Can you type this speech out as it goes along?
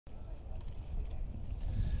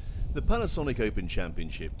The Panasonic Open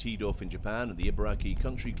Championship teed off in Japan at the Ibaraki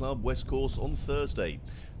Country Club West Course on Thursday.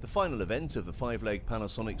 The final event of the five-leg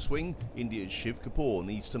Panasonic swing, India's Shiv Kapoor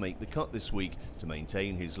needs to make the cut this week to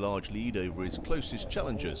maintain his large lead over his closest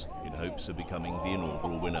challengers in hopes of becoming the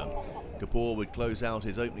inaugural winner. Kapoor would close out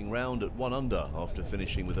his opening round at 1 under after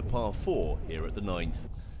finishing with a par 4 here at the 9th.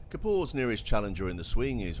 Kapoor's nearest challenger in the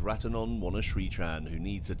swing is Ratanon Wonashrichan, who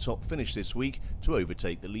needs a top finish this week to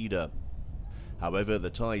overtake the leader. However, the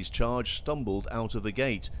Thai's charge stumbled out of the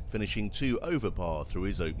gate, finishing 2 over par through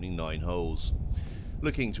his opening 9 holes.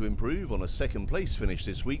 Looking to improve on a second place finish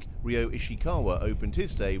this week, Ryo Ishikawa opened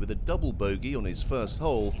his day with a double bogey on his first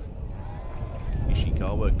hole.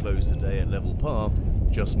 Ishikawa closed the day at level par,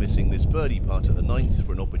 just missing this birdie putt at the 9th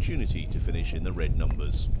for an opportunity to finish in the red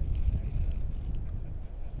numbers.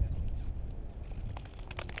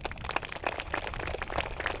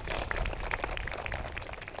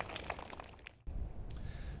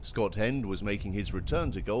 Scott Hend was making his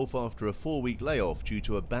return to golf after a 4-week layoff due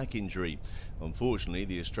to a back injury. Unfortunately,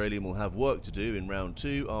 the Australian will have work to do in round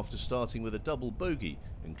 2 after starting with a double bogey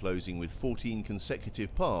and closing with 14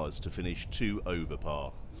 consecutive pars to finish 2 over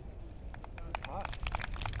par.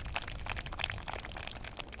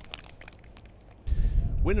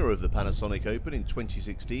 Winner of the Panasonic Open in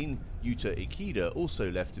 2016, Yuta Ikeda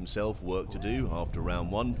also left himself work to do after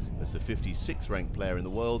round 1 as the 56th ranked player in the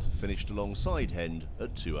world finished alongside Hend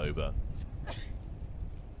at 2 over.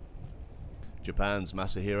 Japan's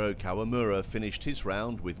Masahiro Kawamura finished his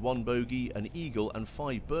round with 1 bogey, an eagle and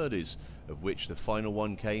 5 birdies, of which the final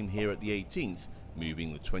one came here at the 18th,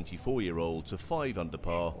 moving the 24-year-old to 5 under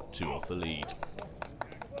par, 2 off the lead.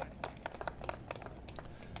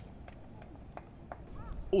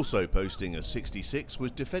 Also posting a 66 was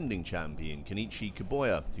defending champion Kenichi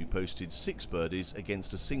Kobayashi, who posted 6 birdies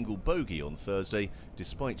against a single bogey on Thursday,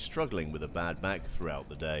 despite struggling with a bad back throughout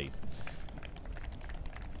the day.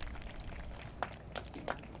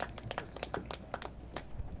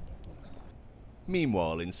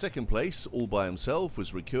 Meanwhile, in second place, all by himself,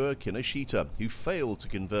 was Rikuya Kinoshita, who failed to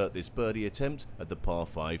convert this birdie attempt at the par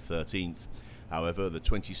 5 13th. However, the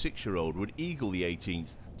 26-year-old would eagle the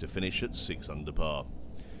 18th to finish at 6 under par.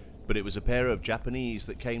 But it was a pair of Japanese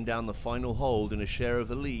that came down the final hole in a share of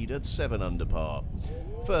the lead at 7 under par.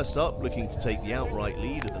 First up, looking to take the outright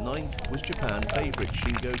lead at the 9th, was Japan favourite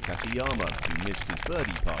Shingo Katayama, who missed his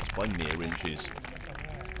birdie putt by mere inches.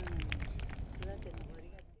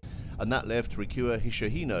 And that left Rikuya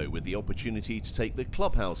Hishihino with the opportunity to take the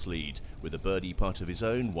clubhouse lead with a birdie putt of his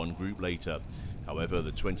own 1 group later. However,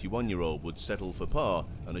 the 21-year-old would settle for par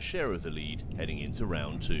and a share of the lead heading into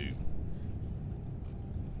round 2.